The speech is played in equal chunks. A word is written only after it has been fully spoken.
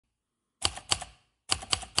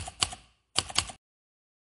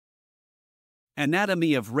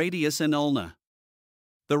Anatomy of radius and ulna.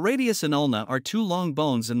 The radius and ulna are two long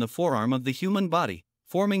bones in the forearm of the human body,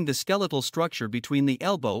 forming the skeletal structure between the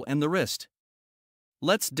elbow and the wrist.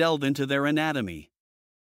 Let's delve into their anatomy.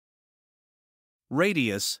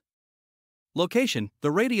 Radius. Location: the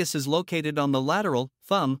radius is located on the lateral,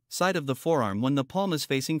 thumb, side of the forearm when the palm is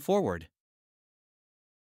facing forward.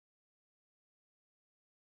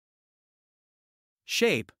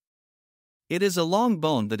 Shape. It is a long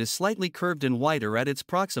bone that is slightly curved and wider at its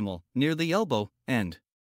proximal, near the elbow, end.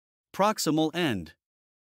 Proximal end.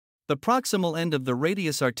 The proximal end of the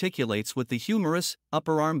radius articulates with the humerus,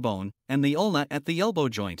 upper arm bone, and the ulna at the elbow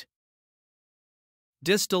joint.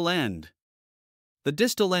 Distal end. The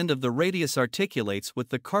distal end of the radius articulates with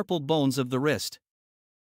the carpal bones of the wrist.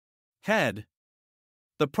 Head.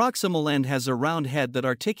 The proximal end has a round head that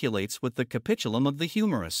articulates with the capitulum of the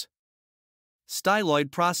humerus.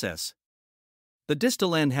 Styloid process. The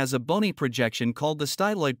distal end has a bony projection called the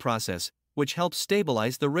styloid process, which helps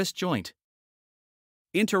stabilize the wrist joint.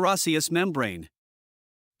 Interosseous membrane.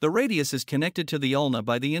 The radius is connected to the ulna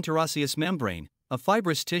by the interosseous membrane, a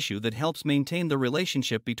fibrous tissue that helps maintain the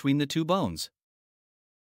relationship between the two bones.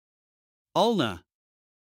 Ulna.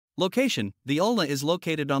 Location: the ulna is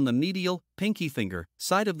located on the medial, pinky finger,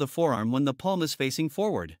 side of the forearm when the palm is facing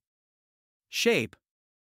forward. Shape.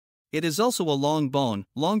 It is also a long bone,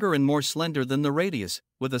 longer and more slender than the radius,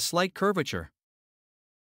 with a slight curvature.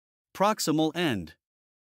 Proximal end.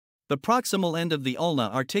 The proximal end of the ulna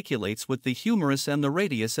articulates with the humerus and the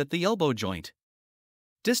radius at the elbow joint.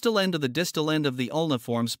 Distal end of the distal end of the ulna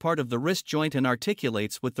forms part of the wrist joint and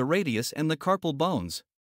articulates with the radius and the carpal bones.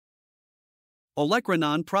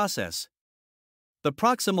 Olecranon process. The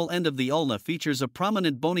proximal end of the ulna features a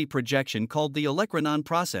prominent bony projection called the olecranon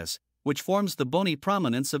process, which forms the bony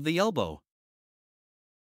prominence of the elbow.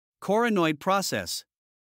 Coronoid process.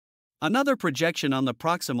 Another projection on the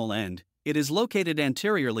proximal end, it is located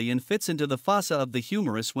anteriorly and fits into the fossa of the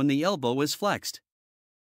humerus when the elbow is flexed.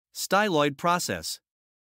 Styloid process.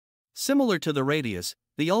 Similar to the radius,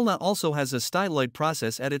 the ulna also has a styloid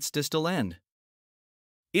process at its distal end.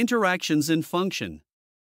 Interactions in function.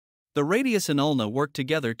 The radius and ulna work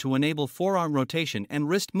together to enable forearm rotation and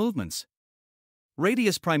wrist movements.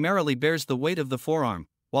 Radius primarily bears the weight of the forearm,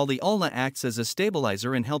 while the ulna acts as a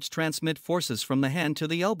stabilizer and helps transmit forces from the hand to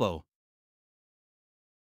the elbow.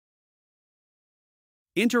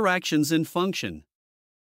 Interactions in function.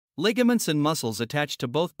 Ligaments and muscles attach to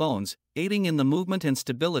both bones, aiding in the movement and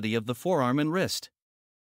stability of the forearm and wrist.